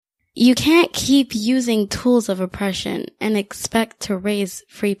You can't keep using tools of oppression and expect to raise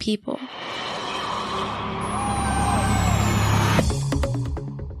free people.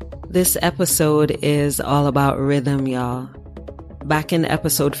 This episode is all about rhythm, y'all. Back in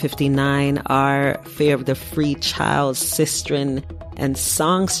episode 59, our Fear of the Free Child sistren and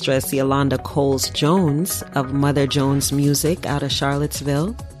songstress Yolanda Coles-Jones of Mother Jones Music out of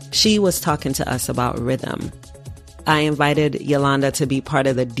Charlottesville, she was talking to us about rhythm. I invited Yolanda to be part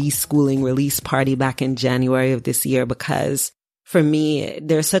of the deschooling release party back in January of this year because for me,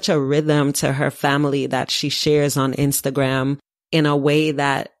 there's such a rhythm to her family that she shares on Instagram in a way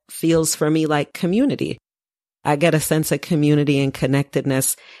that feels for me like community. I get a sense of community and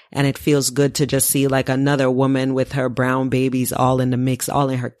connectedness, and it feels good to just see like another woman with her brown babies all in the mix, all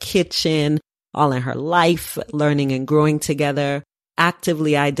in her kitchen, all in her life, learning and growing together,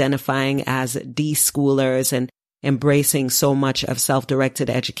 actively identifying as deschoolers and embracing so much of self-directed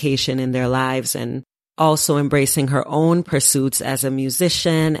education in their lives, and also embracing her own pursuits as a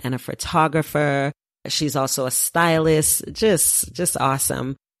musician and a photographer. She's also a stylist, just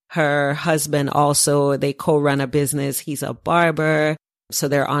awesome. Her husband also, they co-run a business. He's a barber. So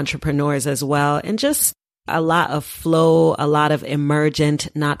they're entrepreneurs as well. And just a lot of flow, a lot of emergent,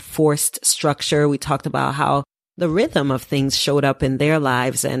 not forced structure. We talked about how the rhythm of things showed up in their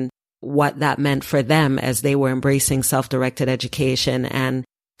lives and what that meant for them as they were embracing self-directed education. And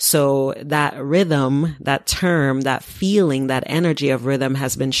so that rhythm, that term, that feeling, that energy of rhythm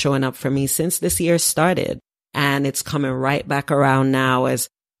has been showing up for me since this year started. And it's coming right back around now as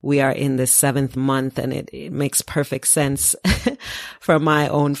we are in the 7th month, and it makes perfect sense for my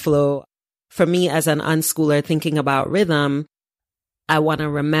own flow. For me as an unschooler thinking about rhythm, I want to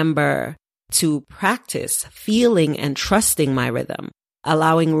remember to practice feeling and trusting my rhythm,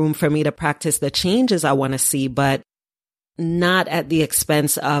 allowing room for me to practice the changes I want to see, but not at the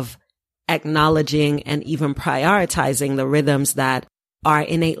expense of acknowledging and even prioritizing the rhythms that are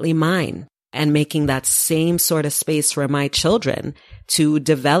innately mine, and making that same sort of space for my children to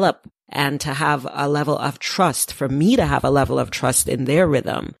develop and to have a level of trust, for me to have a level of trust in their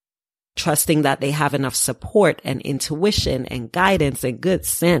rhythm, trusting that they have enough support and intuition and guidance and good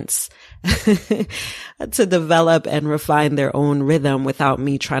sense to develop and refine their own rhythm without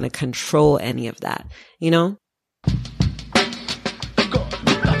me trying to control any of that, you know?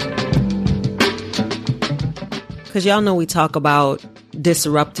 Because y'all know we talk about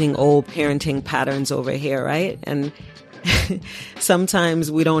disrupting old parenting patterns over here, right? And sometimes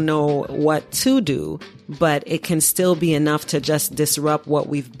we don't know what to do, but it can still be enough to just disrupt what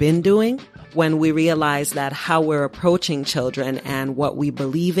we've been doing when we realize that how we're approaching children and what we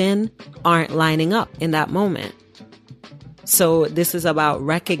believe in aren't lining up in that moment. So this is about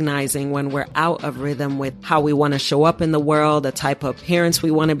recognizing when we're out of rhythm with how we want to show up in the world, the type of parents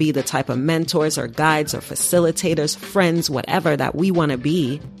we want to be, the type of mentors or guides or facilitators, friends, whatever that we want to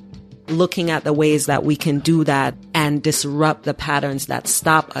be, looking at the ways that we can do that and disrupt the patterns that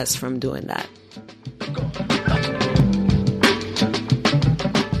stop us from doing that.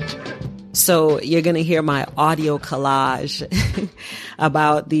 So you're going to hear my audio collage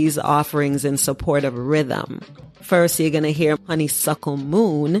about these offerings in support of rhythm. First, you're going to hear Honeysuckle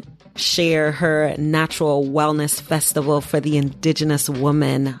Moon share her Natural Wellness Festival for the Indigenous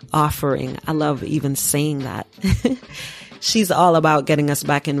Woman offering. I love even saying that. She's all about getting us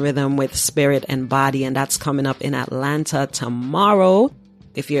back in rhythm with spirit and body, and that's coming up in Atlanta tomorrow.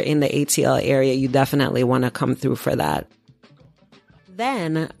 If you're in the ATL area, you definitely want to come through for that.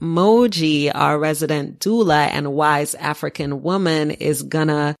 Then Moji, our resident doula and wise African woman, is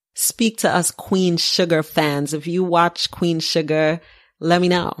gonna speak to us Queen Sugar fans. If you watch Queen Sugar, let me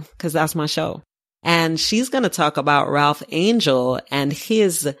know, because that's my show. And she's gonna talk about Ralph Angel and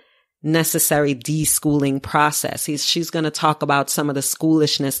his necessary deschooling process. She's gonna talk about some of the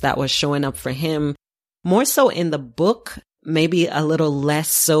schoolishness that was showing up for him, more so in the book, maybe a little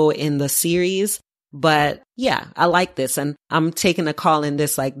less so in the series. But yeah, I like this. And I'm taking a call in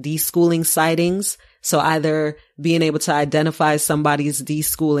this like deschooling sightings. So either being able to identify somebody's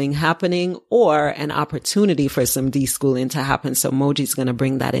deschooling happening or an opportunity for some deschooling to happen. So Moji's going to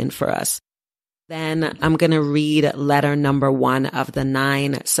bring that in for us. Then I'm going to read letter number 1 of the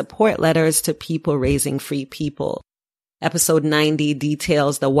 9 support letters to people raising free people. Episode 90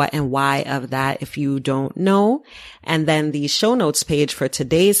 details the what and why of that if you don't know. And then the show notes page for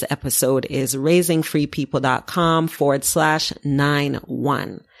today's episode is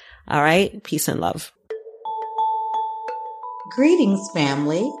raisingfreepeople.com/91. All right. Peace and love. Greetings,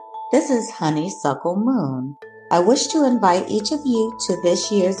 family. This is Honeysuckle Moon. I wish to invite each of you to this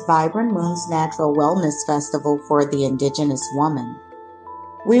year's Vibrant Moons Natural Wellness Festival for the Indigenous Woman.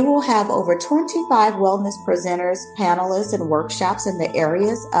 We will have over 25 wellness presenters, panelists, and workshops in the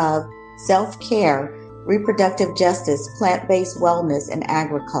areas of self-care, reproductive justice, plant-based wellness, and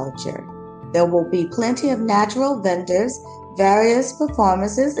agriculture. There will be plenty of natural vendors, various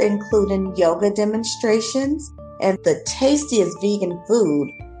performances, including yoga demonstrations, and the tastiest vegan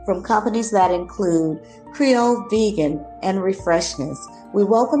food from companies that include Creole Vegan and Refreshness. We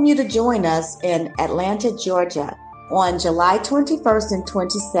welcome you to join us in Atlanta, Georgia on July 21st and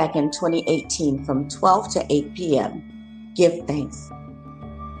 22nd, 2018 from 12 to 8 p.m. Give thanks.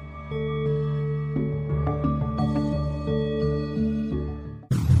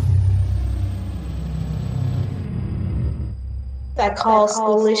 I call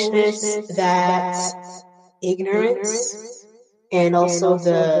schoolishness that ignorance and also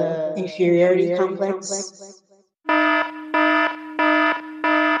the inferiority complex.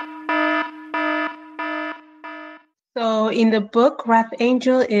 So in the book, Rap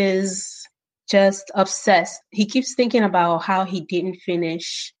Angel is just obsessed. He keeps thinking about how he didn't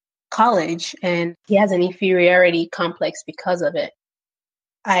finish college and he has an inferiority complex because of it.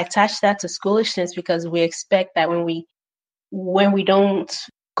 I attach that to schoolishness because we expect that when we don't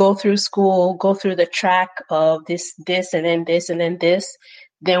go through school, go through the track of this, and then this, and then this,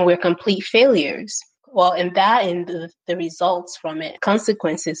 then we're complete failures. Well, and the results from it,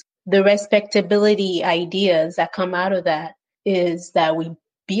 consequences, the respectability ideas that come out of that is that we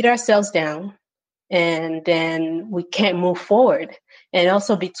beat ourselves down and then we can't move forward. And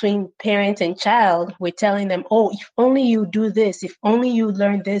also between parent and child, we're telling them, oh, if only you do this, if only you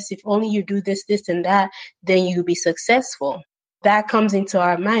learn this, if only you do this, this, and that, then you'll be successful. That comes into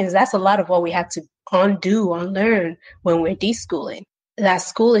our minds. That's a lot of what we have to unlearn when we're deschooling. That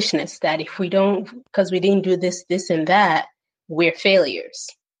schoolishness that if we don't, because we didn't do this, this, and that, we're failures.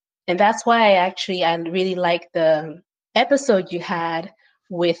 And that's why I really like the episode you had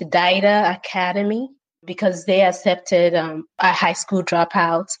with DIDA Academy, because they accepted high school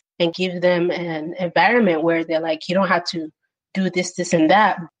dropouts and give them an environment where they're like, you don't have to do this, this, and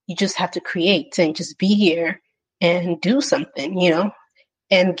that. You just have to create and just be here and do something,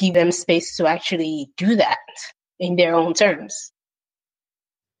 and give them space to actually do that in their own terms.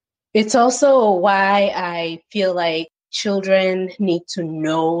 It's also why I feel like children need to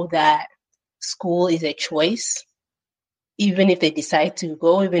know that school is a choice, even if they decide to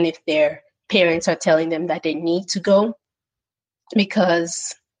go, even if their parents are telling them that they need to go,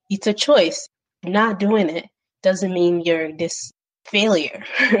 because it's a choice. Not doing it doesn't mean you're this failure.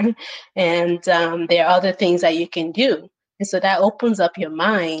 And there are other things that you can do. And so that opens up your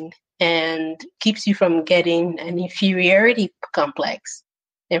mind and keeps you from getting an inferiority complex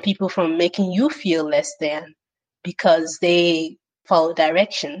and people from making you feel less than because they follow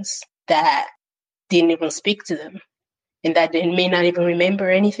directions that didn't even speak to them and that they may not even remember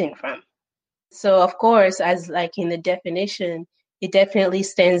anything from. So, of course, as like in the definition, it definitely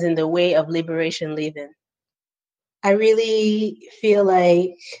stands in the way of liberation living. I really feel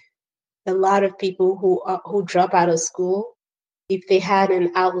like a lot of people who drop out of school, if they had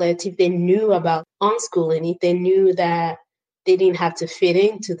an outlet, if they knew about unschooling, if they knew that they didn't have to fit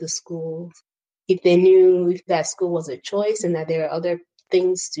into the school, if they knew that school was a choice and that there are other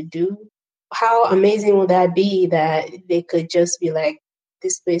things to do, how amazing would that be that they could just be like,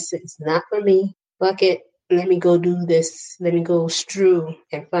 this place is not for me, fuck it, let me go do this, let me go strew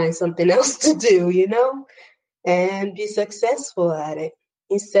and find something else to do, and be successful at it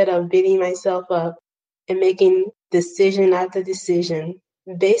instead of beating myself up and making decision after decision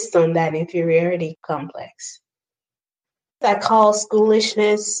based on that inferiority complex. I call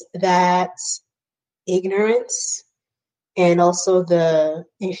schoolishness that ignorance and also the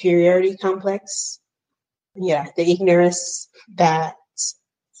inferiority complex. Yeah, the ignorance that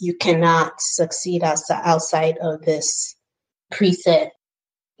you cannot succeed outside of this preset,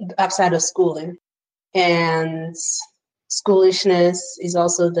 outside of schooling. And schoolishness is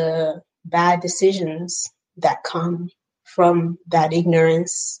also the bad decisions that come from that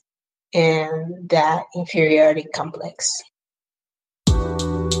ignorance and that inferiority complex.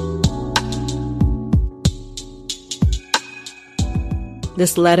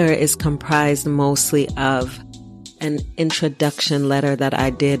 This letter is comprised mostly of an introduction letter that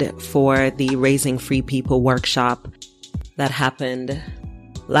I did for the Raising Free People workshop that happened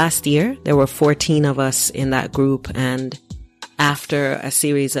last year. There were 14 of us in that group, and after a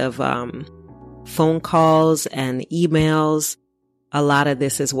series of phone calls and emails, a lot of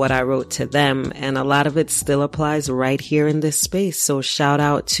this is what I wrote to them, and a lot of it still applies right here in this space. So shout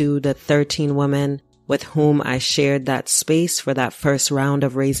out to the 13 women with whom I shared that space for that first round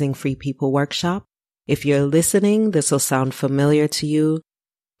of Raising Free People workshop. If you're listening, this will sound familiar to you.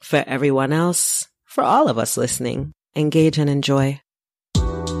 For everyone else, for all of us listening, engage and enjoy.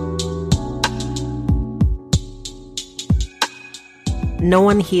 No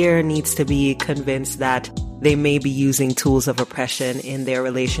one here needs to be convinced that they may be using tools of oppression in their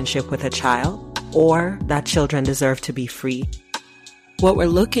relationship with a child, or that children deserve to be free. What we're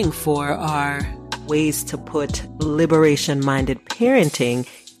looking for are ways to put liberation-minded parenting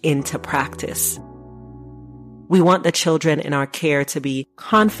into practice. We want the children in our care to be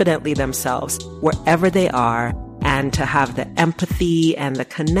confidently themselves wherever they are, and to have the empathy and the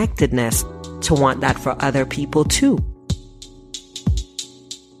connectedness to want that for other people too.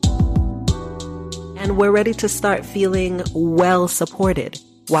 And we're ready to start feeling well supported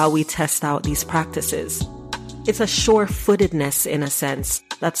while we test out these practices. It's a sure-footedness in a sense.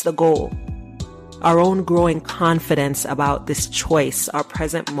 That's the goal. Our own growing confidence about this choice, our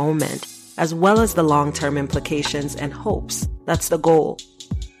present moment, as well as the long-term implications and hopes. That's the goal.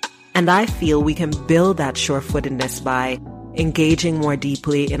 And I feel we can build that sure-footedness by engaging more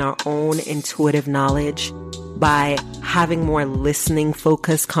deeply in our own intuitive knowledge, by having more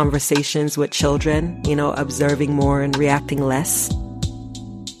listening-focused conversations with children, observing more and reacting less.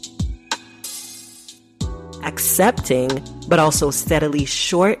 Accepting, but also steadily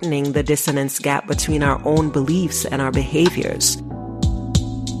shortening the dissonance gap between our own beliefs and our behaviors.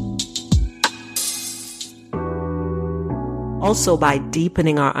 Also by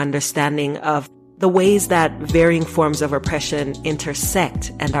deepening our understanding of the ways that varying forms of oppression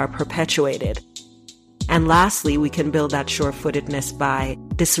intersect and are perpetuated. And lastly, we can build that sure-footedness by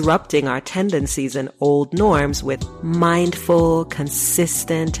disrupting our tendencies and old norms with mindful,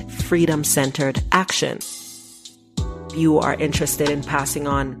 consistent, freedom-centered action. You are interested in passing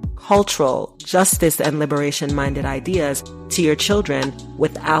on cultural, justice, and liberation-minded ideas to your children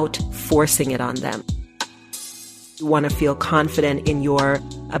without forcing it on them. You want to feel confident in your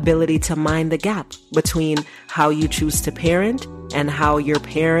ability to mind the gap between how you choose to parent and how your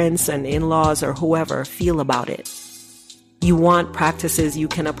parents and in-laws or whoever feel about it. You want practices you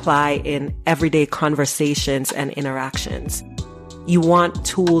can apply in everyday conversations and interactions. You want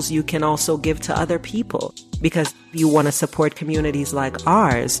tools you can also give to other people because you want to support communities like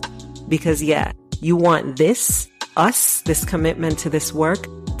ours. Because you want this commitment to this work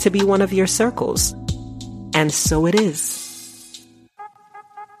to be one of your circles. And so it is.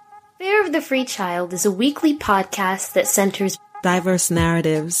 Fare of the Free Child is a weekly podcast that centers diverse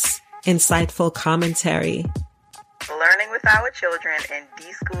narratives, insightful commentary, learning with our children and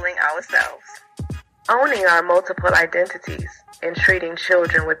deschooling ourselves, owning our multiple identities and treating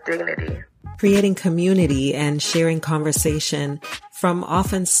children with dignity, creating community and sharing conversation from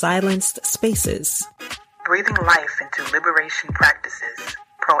often silenced spaces, breathing life into liberation practices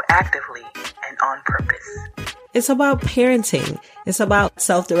proactively and on purpose. It's about parenting. It's about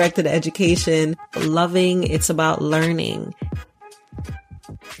self-directed education, loving. It's about learning.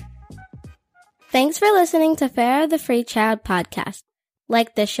 Thanks for listening to Fare of the Free Child podcast.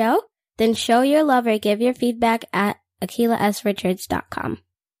 Like the show? Then show your love or give your feedback at AkilaSRichards.com.